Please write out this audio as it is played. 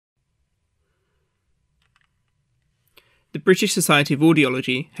The British Society of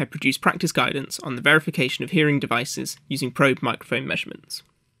Audiology have produced practice guidance on the verification of hearing devices using probe microphone measurements.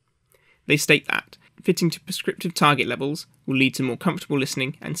 They state that fitting to prescriptive target levels will lead to more comfortable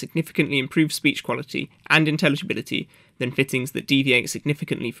listening and significantly improved speech quality and intelligibility than fittings that deviate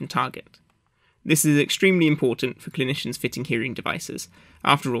significantly from target. This is extremely important for clinicians fitting hearing devices.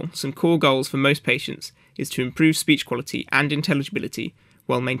 After all, some core goals for most patients is to improve speech quality and intelligibility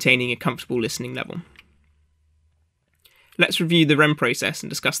while maintaining a comfortable listening level. Let's review the REM process and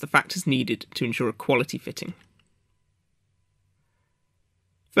discuss the factors needed to ensure a quality fitting.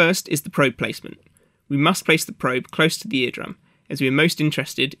 First is the probe placement. We must place the probe close to the eardrum, as we are most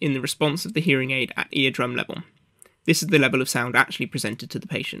interested in the response of the hearing aid at eardrum level. This is the level of sound actually presented to the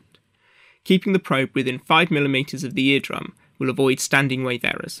patient. Keeping the probe within 5 mm of the eardrum will avoid standing wave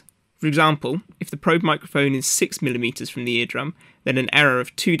errors. For example, if the probe microphone is 6 mm from the eardrum, then an error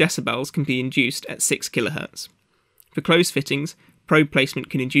of 2 dB can be induced at 6 kHz. For closed fittings, probe placement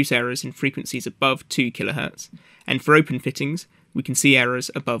can induce errors in frequencies above 2 kHz, and for open fittings, we can see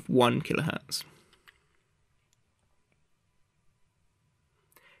errors above 1 kHz.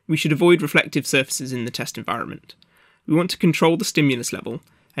 We should avoid reflective surfaces in the test environment. We want to control the stimulus level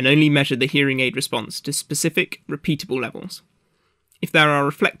and only measure the hearing aid response to specific, repeatable levels. If there are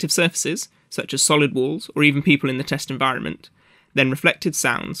reflective surfaces, such as solid walls or even people in the test environment, then reflected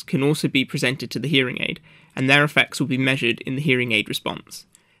sounds can also be presented to the hearing aid, and their effects will be measured in the hearing aid response.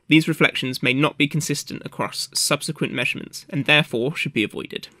 These reflections may not be consistent across subsequent measurements, and therefore should be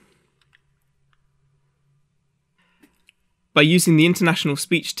avoided. By using the International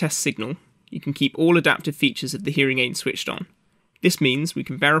Speech Test Signal, you can keep all adaptive features of the hearing aid switched on. This means we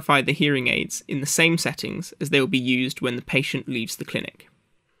can verify the hearing aids in the same settings as they will be used when the patient leaves the clinic.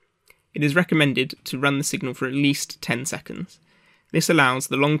 It is recommended to run the signal for at least 10 seconds. This allows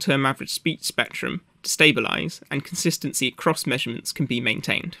the long-term average speech spectrum to stabilise and consistency across measurements can be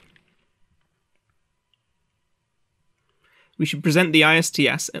maintained. We should present the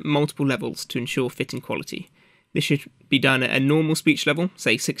ISTS at multiple levels to ensure fitting quality. This should be done at a normal speech level,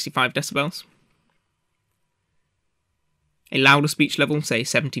 say 65 decibels, a louder speech level, say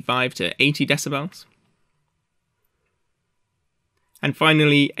 75 to 80 decibels, and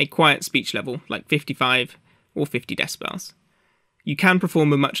finally a quiet speech level, like 55 or 50 decibels. You can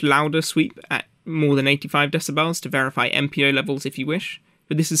perform a much louder sweep at more than 85 decibels to verify MPO levels if you wish,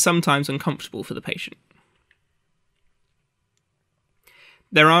 but this is sometimes uncomfortable for the patient.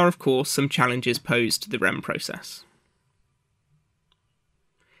 There are, of course, some challenges posed to the REM process.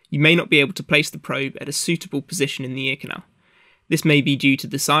 You may not be able to place the probe at a suitable position in the ear canal. This may be due to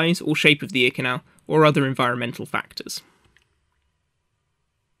the size or shape of the ear canal or other environmental factors.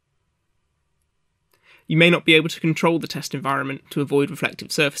 You may not be able to control the test environment to avoid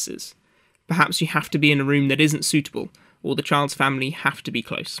reflective surfaces. Perhaps you have to be in a room that isn't suitable, or the child's family have to be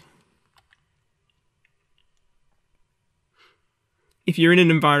close. If you're in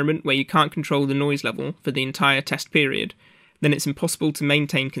an environment where you can't control the noise level for the entire test period, then it's impossible to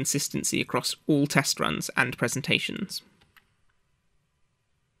maintain consistency across all test runs and presentations.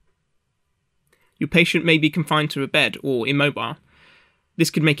 Your patient may be confined to a bed or immobile. This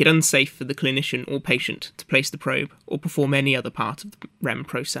could make it unsafe for the clinician or patient to place the probe or perform any other part of the REM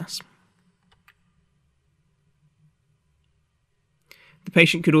process. The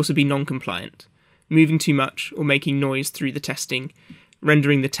patient could also be non-compliant, moving too much or making noise through the testing,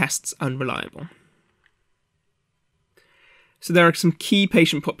 rendering the tests unreliable. So there are some key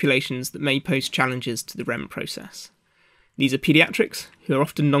patient populations that may pose challenges to the REM process. These are paediatrics, who are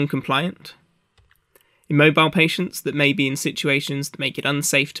often non-compliant, immobile patients that may be in situations that make it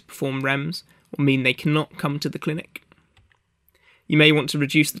unsafe to perform REMs or mean they cannot come to the clinic. You may want to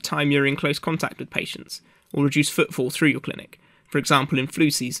reduce the time you're in close contact with patients, or reduce footfall through your clinic, for example in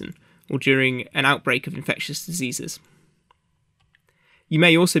flu season or during an outbreak of infectious diseases. You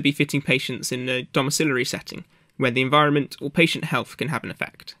may also be fitting patients in a domiciliary setting, where the environment or patient health can have an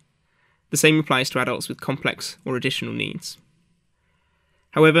effect. The same applies to adults with complex or additional needs.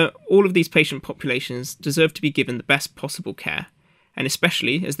 However, all of these patient populations deserve to be given the best possible care, and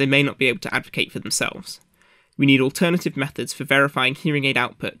especially as they may not be able to advocate for themselves. We need alternative methods for verifying hearing aid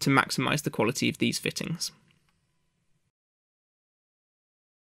output to maximise the quality of these fittings.